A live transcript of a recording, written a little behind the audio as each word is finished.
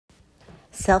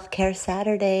Self-care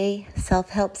Saturday,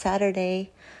 self-help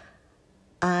Saturday.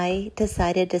 I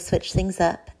decided to switch things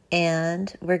up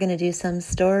and we're going to do some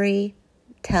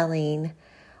storytelling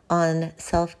on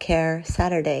Self-Care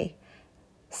Saturday.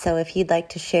 So if you'd like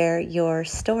to share your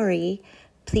story,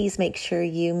 please make sure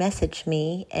you message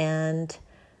me and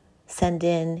send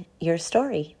in your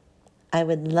story. I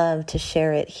would love to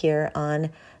share it here on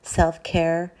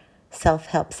Self-Care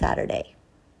Self-Help Saturday,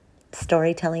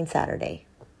 Storytelling Saturday,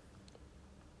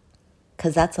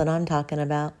 because that's what I'm talking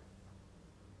about.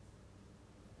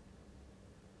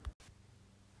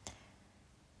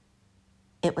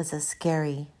 It was a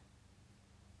scary,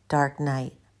 dark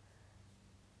night.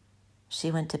 She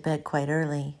went to bed quite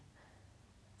early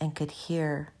and could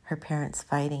hear her parents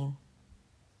fighting.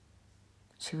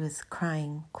 She was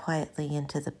crying quietly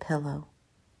into the pillow.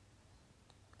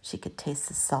 She could taste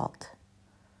the salt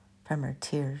from her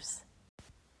tears.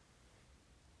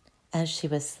 As she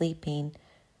was sleeping,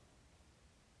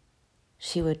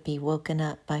 she would be woken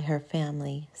up by her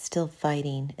family still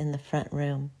fighting in the front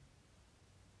room.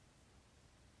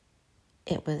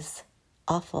 It was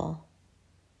awful,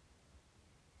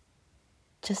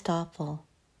 just awful,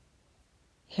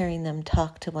 hearing them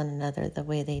talk to one another the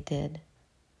way they did.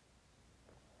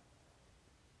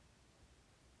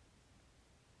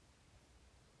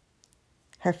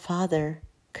 Her father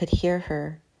could hear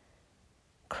her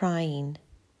crying,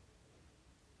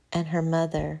 and her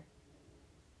mother,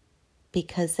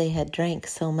 because they had drank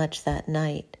so much that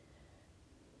night,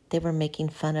 they were making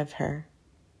fun of her,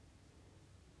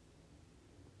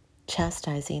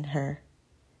 chastising her,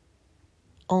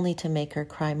 only to make her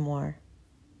cry more.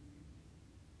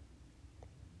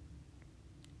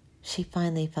 She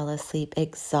finally fell asleep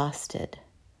exhausted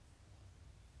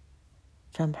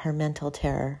from her mental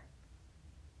terror.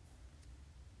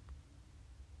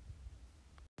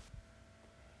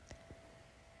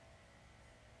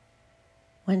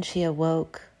 When she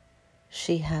awoke,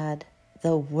 she had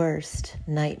the worst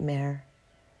nightmare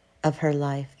of her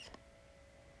life.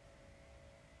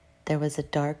 There was a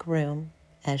dark room,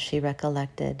 as she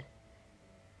recollected,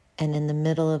 and in the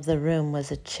middle of the room was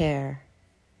a chair,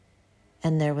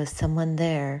 and there was someone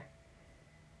there.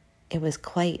 It was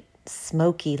quite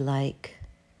smoky like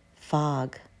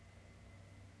fog,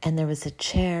 and there was a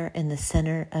chair in the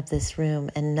center of this room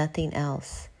and nothing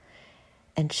else,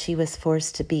 and she was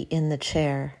forced to be in the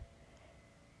chair,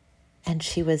 and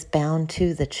she was bound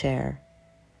to the chair,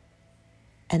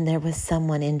 and there was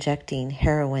someone injecting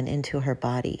heroin into her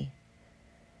body,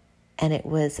 and it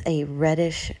was a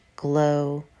reddish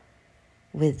glow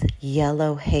with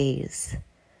yellow haze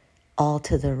all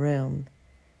to the room,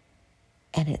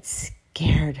 and it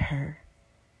scared her.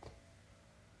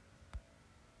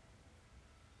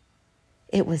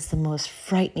 It was the most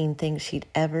frightening thing she'd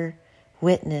ever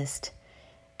witnessed,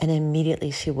 and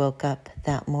immediately she woke up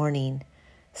that morning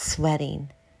sweating,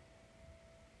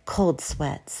 cold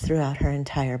sweats throughout her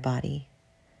entire body.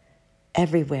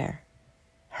 Everywhere,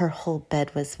 her whole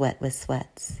bed was wet with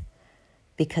sweats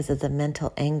because of the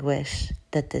mental anguish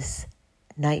that this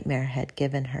nightmare had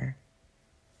given her.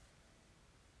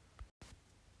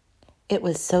 It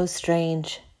was so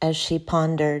strange as she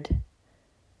pondered,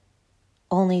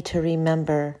 only to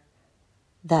remember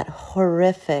that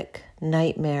horrific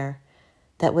nightmare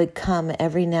that would come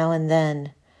every now and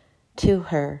then to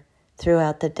her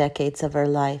throughout the decades of her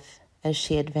life as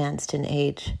she advanced in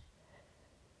age.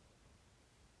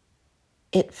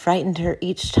 It frightened her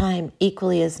each time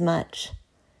equally as much.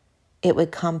 It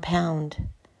would compound,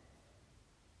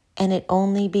 and it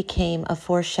only became a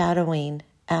foreshadowing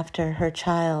after her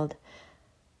child,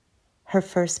 her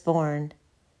firstborn,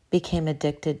 became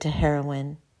addicted to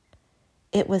heroin.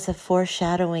 It was a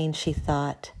foreshadowing, she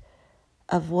thought,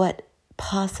 of what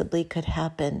possibly could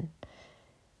happen.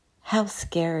 How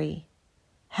scary,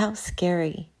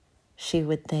 she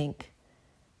would think,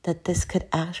 that this could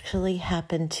actually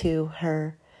happen to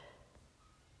her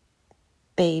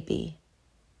baby,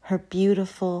 her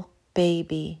beautiful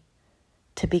baby,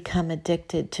 to become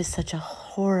addicted to such a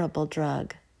horrible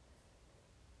drug.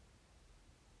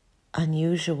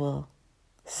 Unusual,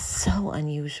 so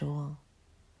unusual.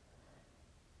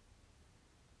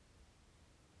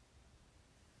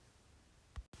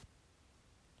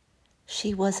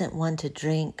 She wasn't one to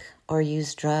drink or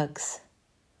use drugs.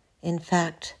 In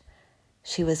fact,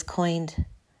 she was coined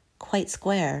quite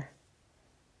square,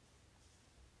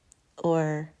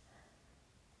 or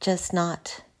just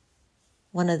not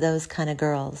one of those kind of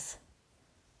girls.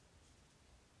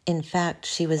 In fact,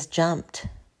 she was jumped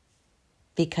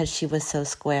because she was so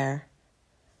square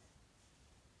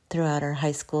throughout her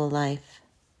high school life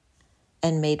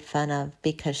and made fun of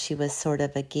because she was sort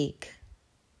of a geek.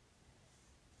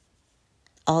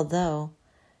 although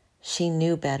she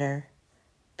knew better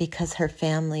because her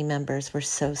family members were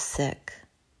so sick,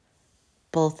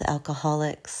 both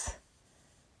alcoholics.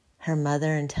 Her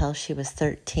mother, until she was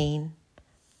 13,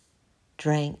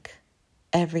 drank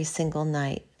every single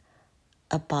night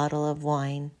a bottle of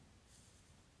wine,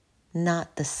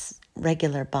 not the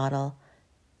regular bottle.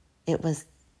 It was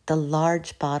the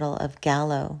large bottle of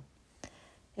Gallo.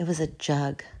 It was a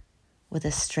jug with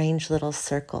a strange little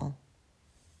circle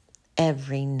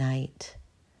every night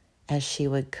as she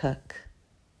would cook,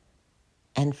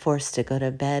 and forced to go to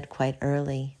bed quite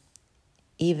early,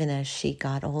 even as she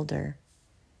got older,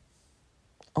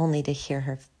 only to hear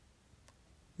her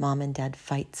mom and dad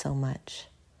fight so much,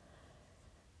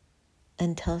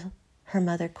 until her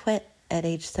mother quit at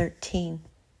age 13.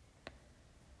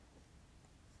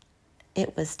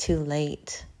 It was too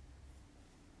late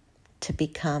to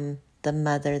become the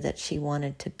mother that she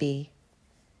wanted to be.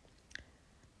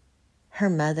 Her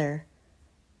mother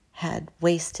had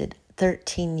wasted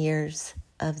 13 years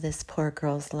of this poor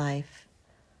girl's life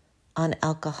on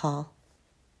alcohol.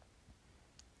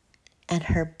 And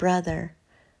her brother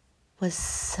was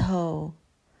so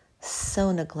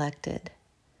neglected.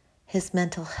 His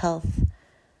mental health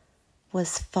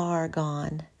was far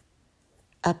gone.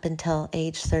 Up until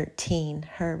age 13,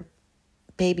 her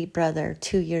baby brother,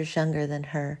 2 years younger than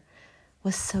her,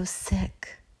 was so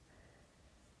sick.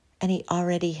 And he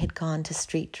already had gone to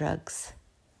street drugs.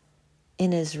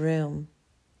 In his room,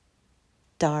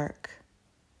 dark,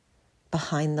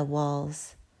 behind the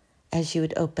walls, as you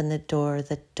would open the door,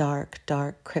 the dark,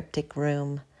 cryptic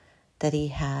room that he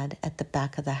had at the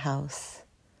back of the house,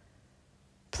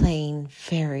 playing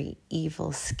very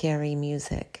evil, scary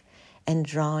music and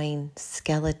drawing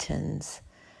skeletons,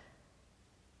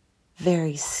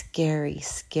 very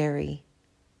scary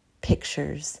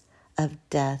pictures of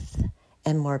death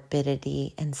and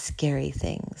morbidity and scary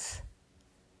things.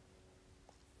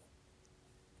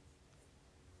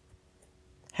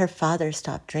 Her father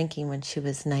stopped drinking when she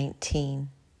was 19.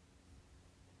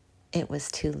 It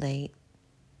was too late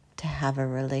to have a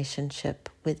relationship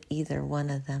with either one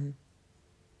of them.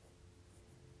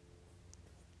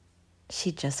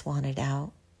 She just wanted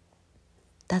out.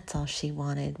 That's all she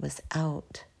wanted, was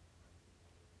out.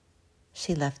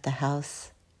 She left the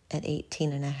house at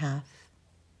 18 and a half.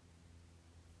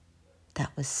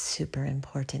 That was super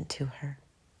important to her.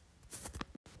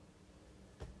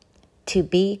 To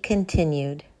be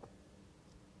continued.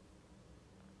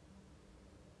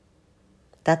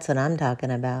 That's what I'm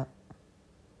talking about.